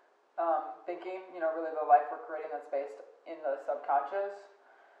thinking, really the life we're creating that's based in the subconscious.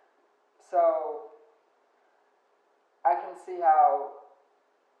 So I can see how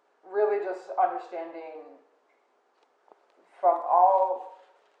really just understanding from all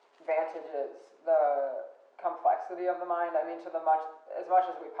vantages the complexity of the mind, I mean as much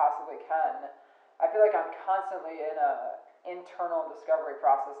as we possibly can. I feel like I'm constantly in a internal discovery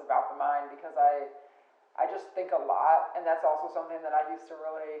process about the mind because I just think a lot, and that's also something that I used to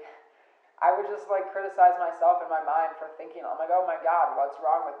really, I would just criticize myself in my mind for thinking, oh my God, what's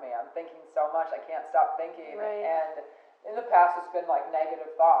wrong with me? I'm thinking so much, I can't stop thinking. Right. And in the past it's been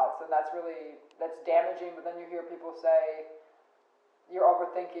negative thoughts, and that's damaging, but then you hear people say you're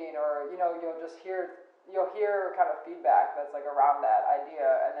overthinking, or you'll hear kind of feedback that's around that idea,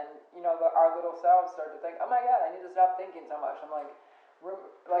 and then our little selves start to think, oh my God, I need to stop thinking so much. I'm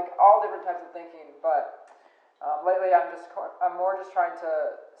all different types of thinking, but lately I'm more just trying to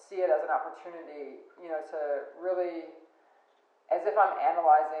see it as an opportunity, to really, as if I'm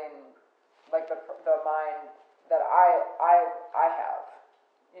analyzing the mind that I have,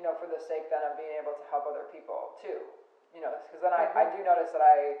 for the sake then of being able to help other people too, because then I do notice that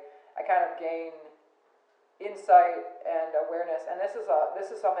I kind of gain insight and awareness, and this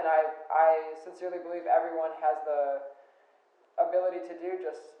is something I sincerely believe everyone has the ability to do,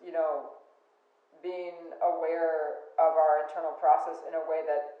 just being aware of our internal process in a way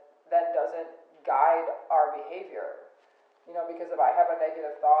that then doesn't guide our behavior, because if I have a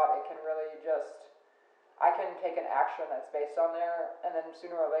negative thought, it can really I can take an action that's based on there, and then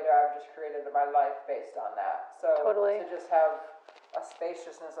sooner or later I've just created my life based on that. So Totally. To just have a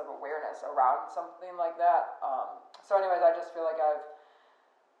spaciousness of awareness around something like that. So anyways, I just feel like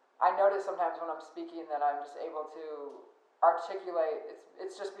I notice sometimes when I'm speaking that I'm just able to articulate,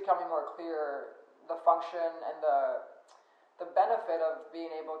 it's just becoming more clear, the function and the benefit of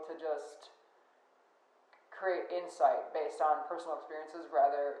being able to just create insight based on personal experiences,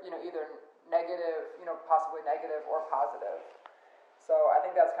 rather, either negative, possibly negative or positive. So I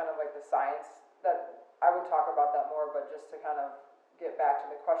think that's kind of like the science that I would talk about that more, but just to kind of get back to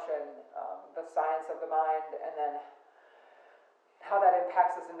the question, the science of the mind, and then how that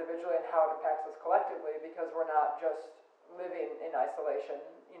impacts us individually and how it impacts us collectively, because we're not just living in isolation.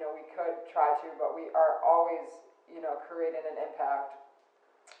 We could try to, but we are always, creating an impact.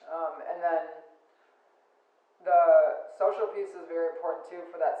 And then the social piece is very important too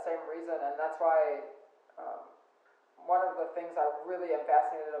for that same reason, and that's why one of the things I really am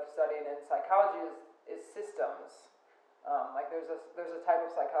fascinated of studying in psychology is systems. Like there's a type of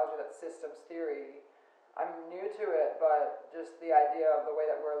psychology that's systems theory. I'm new to it, but just the idea of the way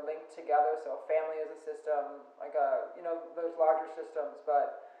that we're linked together. So family is a system, like there's larger systems,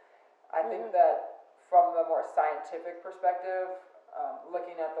 but I think that from the more scientific perspective,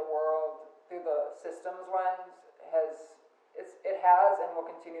 looking at the world through the systems lens it has and will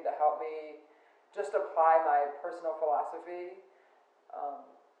continue to help me just apply my personal philosophy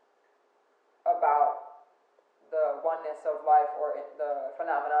about the oneness of life, or the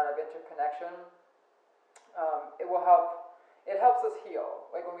phenomenon of interconnection. It helps us heal,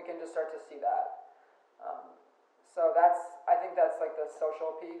 like when we can just start to see that. So I think that's like the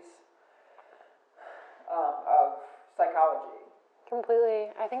social piece of psychology.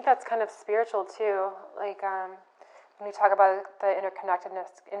 Completely. I think that's kind of spiritual too. Like when we talk about the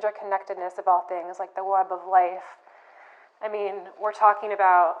interconnectedness of all things, like the web of life. I mean, we're talking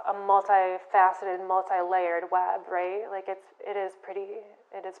about a multifaceted, multi-layered web, right? Like it is pretty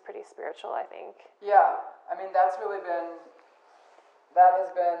spiritual, I think. Yeah, I mean that has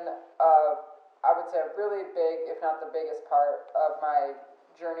been I would say a really big, if not the biggest part of my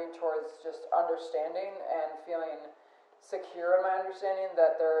journey towards just understanding and feeling secure in my understanding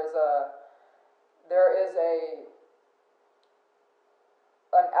that there is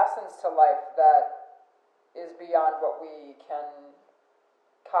an essence to life that is beyond what we can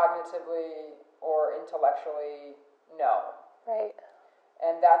cognitively or intellectually know. Right.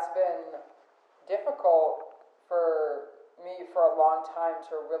 And that's been difficult for me for a long time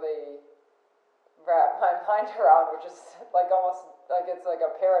to really wrap my mind around, which is like almost like it's like a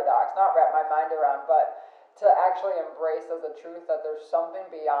paradox, not wrap my mind around, but to actually embrace as a truth that there's something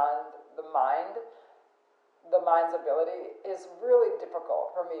beyond the mind's ability is really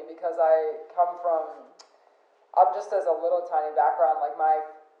difficult for me, because I come from, just as a little tiny background, like my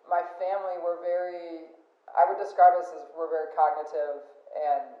family were I would describe us as we're very cognitive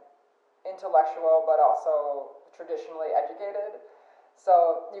and intellectual, but also traditionally educated.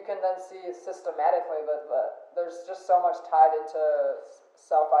 So you can then see systematically that there's just so much tied into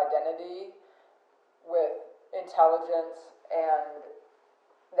self-identity with intelligence, and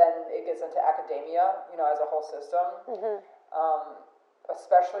then it gets into academia, as a whole system.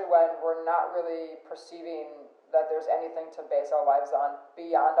 Especially when we're not really perceiving that there's anything to base our lives on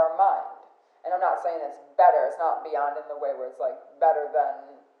beyond our mind. And I'm not saying it's better. It's not beyond in the way where it's like better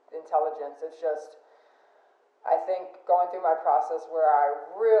than intelligence. It's just, I think going through my process where I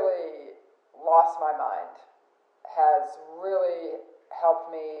really lost my mind has really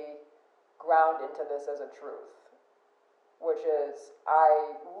helped me ground into this as a truth, which is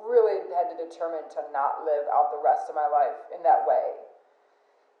I really had to determine to not live out the rest of my life in that way.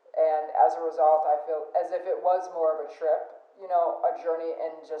 And as a result, I feel as if it was more of a trip, a journey,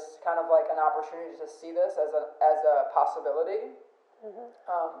 and just kind of like an opportunity to see this as a possibility.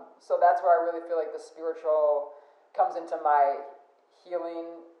 So that's where I really feel like the spiritual comes into my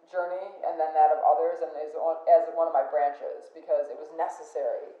healing journey, and then that of others, and as one of my branches, because it was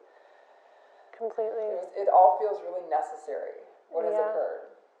necessary. Completely. It all feels really necessary, what has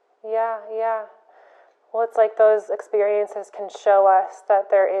occurred. Yeah. Well, it's like those experiences can show us that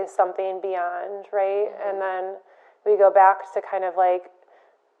there is something beyond, right? And then we go back to kind of like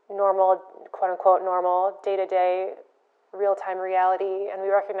normal, quote unquote, normal, day-to-day, real-time reality, and we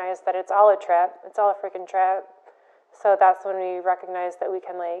recognize that it's all a trip. It's all a freaking trip. So that's when we recognize that we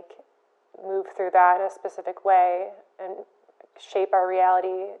can like move through that in a specific way and shape our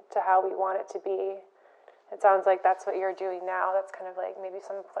reality to how we want it to be. It sounds like that's what you're doing now. That's kind of like maybe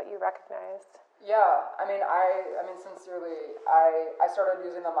some of what you recognized. Yeah, I mean, sincerely, I started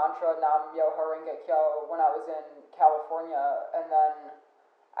using the mantra Nam Myoho Renge Kyo when I was in California, and then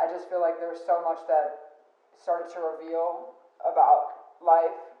I just feel like there's so much that started to reveal about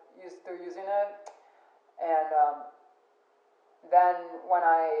life through using it, and then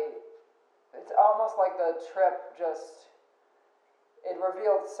it's almost like the trip just, it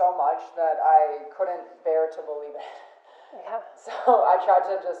revealed so much that I couldn't bear to believe it. Yeah. So I tried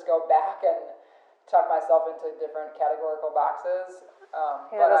to just go back and tuck myself into different categorical boxes.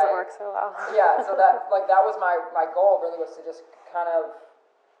 Yeah, it doesn't work so well. Yeah, so that was my goal really, was to just kind of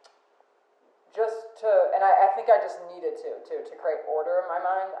and I think I just needed to create order in my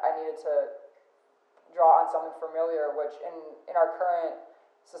mind. I needed to draw on something familiar, which in our current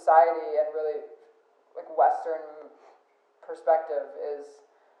society and really like Western perspective is,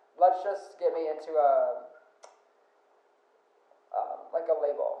 let's just get me into like a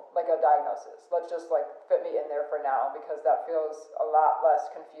label, like a diagnosis. Let's just like fit me in there for now, because that feels a lot less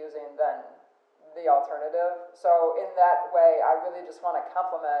confusing than the alternative. So in that way, I really just want to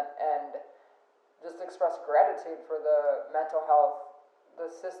compliment and just express gratitude for the mental health, the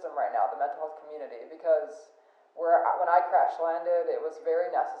system right now, the mental health community, because when I crash landed, it was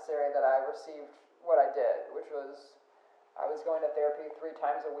very necessary that I received what I did, which was I was going to therapy 3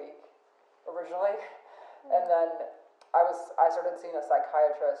 times a week originally, and then I started seeing my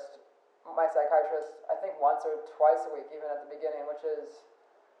psychiatrist, I think once or twice a week, even at the beginning, which is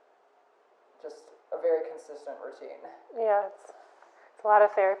just a very consistent routine. Yeah, it's a lot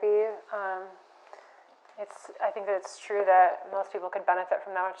of therapy. I think that it's true that most people could benefit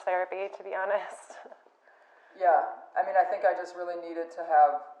from that much therapy, to be honest. Yeah, I mean, I think I just really needed to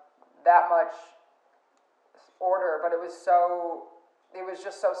have that much order, but it was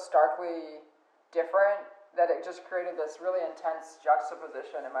just so starkly different that it just created this really intense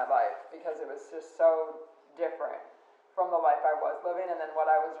juxtaposition in my life, because it was just so different from the life I was living and then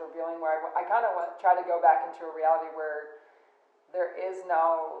what I was revealing, where I kind of try to go back into a reality where there is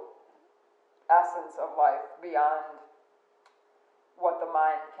no essence of life beyond what the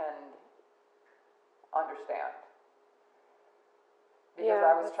mind can understand. Because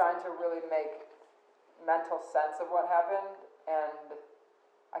I was trying to really make mental sense of what happened, and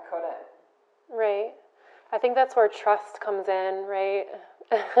I couldn't. Right. I think that's where trust comes in, right?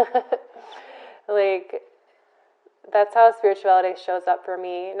 Like, that's how spirituality shows up for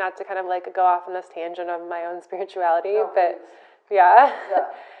me. Not to kind of like go off on this tangent of my own spirituality, but yeah.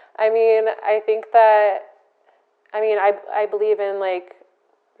 I mean, I believe in like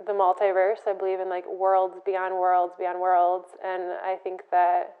the multiverse. I believe in like worlds beyond worlds beyond worlds, and I think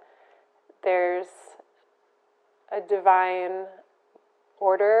that there's a divine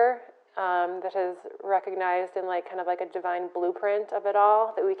order that is recognized in like kind of like a divine blueprint of it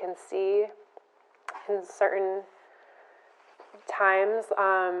all that we can see in certain times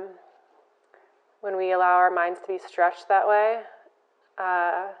when we allow our minds to be stretched that way.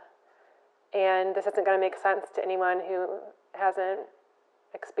 And this isn't going to make sense to anyone who hasn't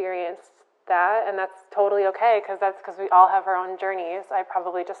experienced that, and that's totally okay, because we all have our own journeys. I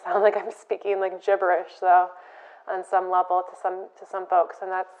probably just sound like I'm speaking like gibberish, though, on some level to some folks,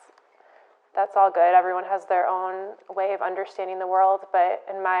 and that's all good. Everyone has their own way of understanding the world, but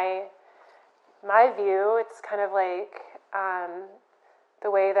in my view, it's kind of like the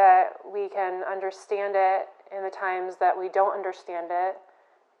way that we can understand it in the times that we don't understand it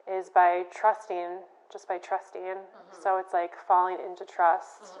is by trusting. Mm-hmm. So it's like falling into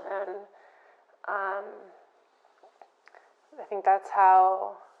trust, mm-hmm. and I think that's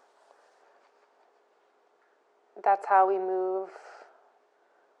how we move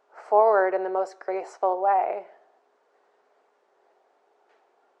forward in the most graceful way.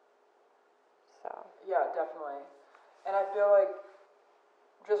 So yeah, definitely. And I feel like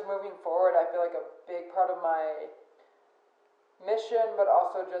just moving forward, I feel like a big part of my mission, but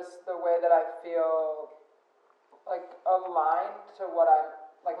also just the way that I feel like aligned to what I'm,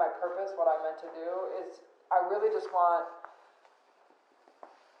 like my purpose, what I'm meant to do, is I really just want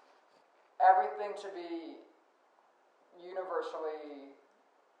everything to be universally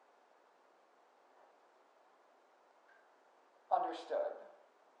understood.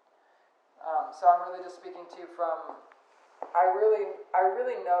 So I'm really just speaking to you from, I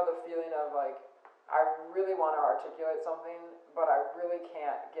really know the feeling of like, I really want to articulate something, but I really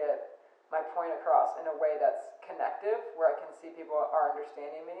can't get my point across in a way that's connective, where I can see people are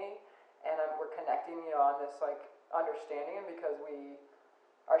understanding me, and we're connecting, on this like understanding, because we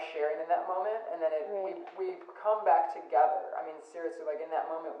are sharing in that moment, and then we come back together. I mean, seriously, like in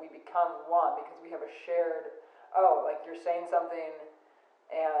that moment we become one, because we have a shared, like you're saying something,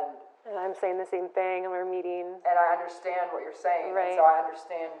 and I'm saying the same thing, and we're meeting. And I understand what you're saying, right. And so I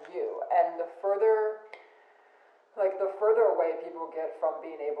understand you. And the further away people get from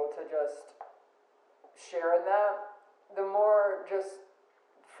being able to just share in that, the more just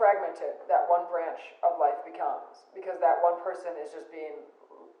fragmented that one branch of life becomes. Because that one person is just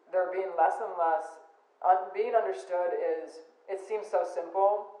they're being less and less, being understood it seems so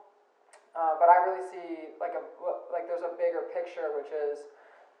simple, but I really see like there's a bigger picture, which is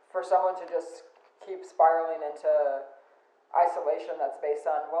for someone to just keep spiraling into isolation that's based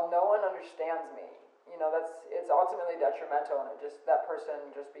on, well, no one understands me. You know, it's ultimately detrimental, and that person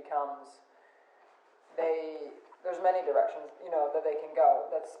just becomes, there's many directions, you know, that they can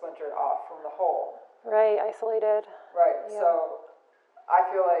go that's splintered off from the whole. Right, isolated. Right, yeah. So I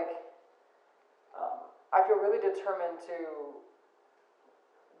feel like, I feel really determined to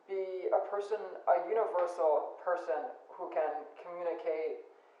be a universal person who can communicate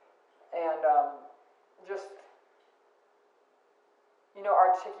and just, you know,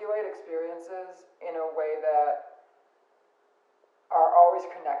 articulate experiences in a way that are always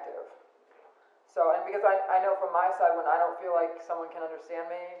connective. So, and because I know from my side, when I don't feel like someone can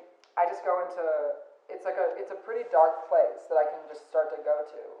understand me, I just go into, it's a pretty dark place that I can just start to go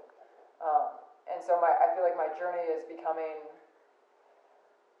to. And so I feel like my journey is becoming,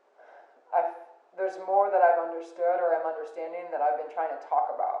 there's more that I've understood or am understanding that I've been trying to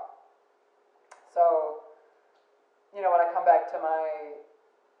talk about. So, you know, when I come back to my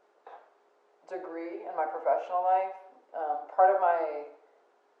degree and my professional life, part of my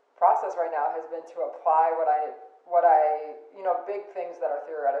process right now has been to apply what I you know, big things that are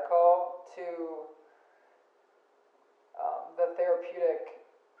theoretical to the therapeutic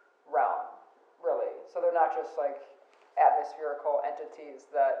realm, really. So they're not just like atmospherical entities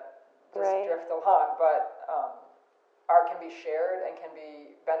that just drift along, but art can be shared and can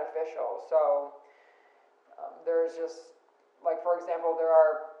be beneficial. So there's just, like, for example, there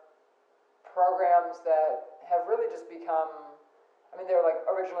are programs that have really just become, I mean, they're like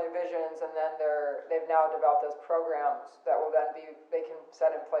originally visions, and then they've now developed as programs that will then they can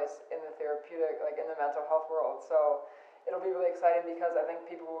set in place in the therapeutic, like in the mental health world. So it'll be really exciting because I think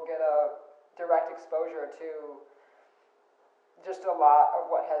people will get a direct exposure to just a lot of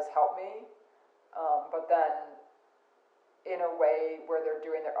what has helped me, but then in a way where they're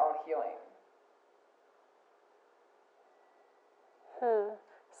doing their own healing.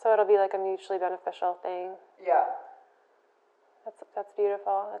 So it'll be like a mutually beneficial thing. Yeah. That's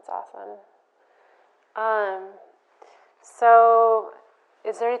beautiful. That's awesome. So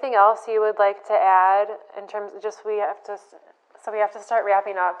is there anything else you would like to add in terms of we have to start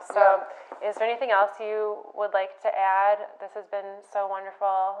wrapping up. So Is there anything else you would like to add? This has been so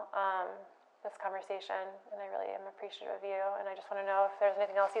wonderful, this conversation, and I really am appreciative of you, and I just want to know if there's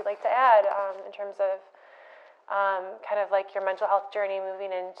anything else you'd like to add in terms of kind of like your mental health journey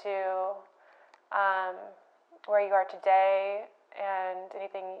moving into where you are today, and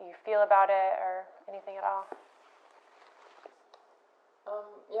anything you feel about it, or anything at all.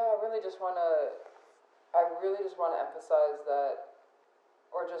 I really just want to emphasize that,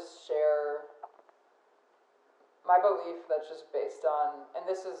 or just share my belief that's just based on, and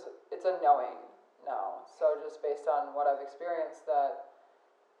it's a knowing now, so just based on what I've experienced, that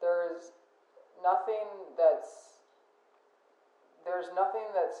there's nothing that's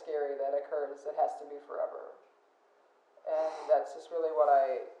scary that occurs that has to be forever. And that's just really what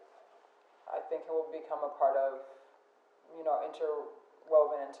I think it will become a part of, you know,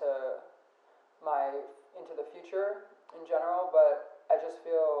 interwoven into the future in general, but I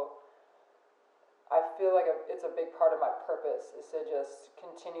feel like it's a big part of my purpose is to just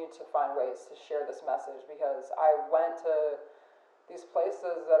continue to find ways to share this message, because I went to these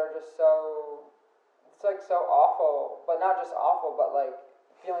places that are just so awful, but not just awful, but like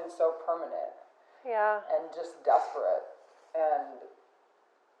feeling so permanent. Yeah. And just desperate. And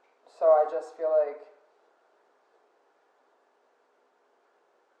so I just feel like,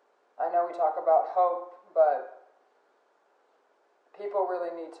 I know we talk about hope, but people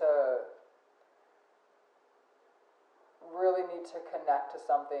really need to connect to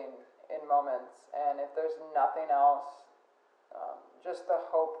something in moments, and if there's nothing else, just the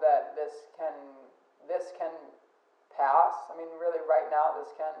hope that this can pass. I mean, really, right now,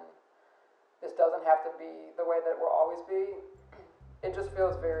 this doesn't have to be the way that it will always be. It just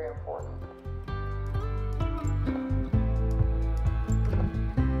feels very important.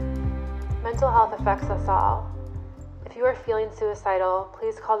 Mental health affects us all. If you are feeling suicidal,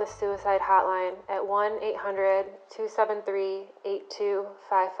 please call the suicide hotline at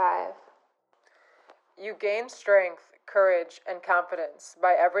 1-800-273-8255. You gain strength, courage, and confidence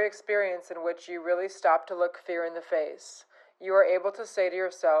by every experience in which you really stop to look fear in the face. You are able to say to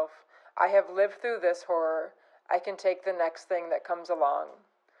yourself, I have lived through this horror. I can take the next thing that comes along.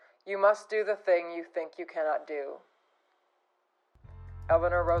 You must do the thing you think you cannot do.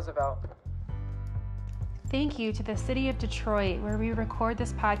 Eleanor Roosevelt. Thank you to the city of Detroit, where we record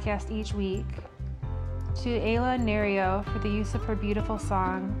this podcast each week, to Ayla Nerio for the use of her beautiful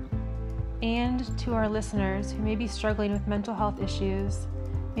song, and to our listeners who may be struggling with mental health issues.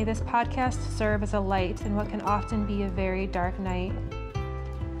 May this podcast serve as a light in what can often be a very dark night.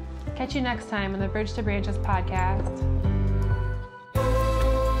 Catch you next time on the Bridge to Branches podcast.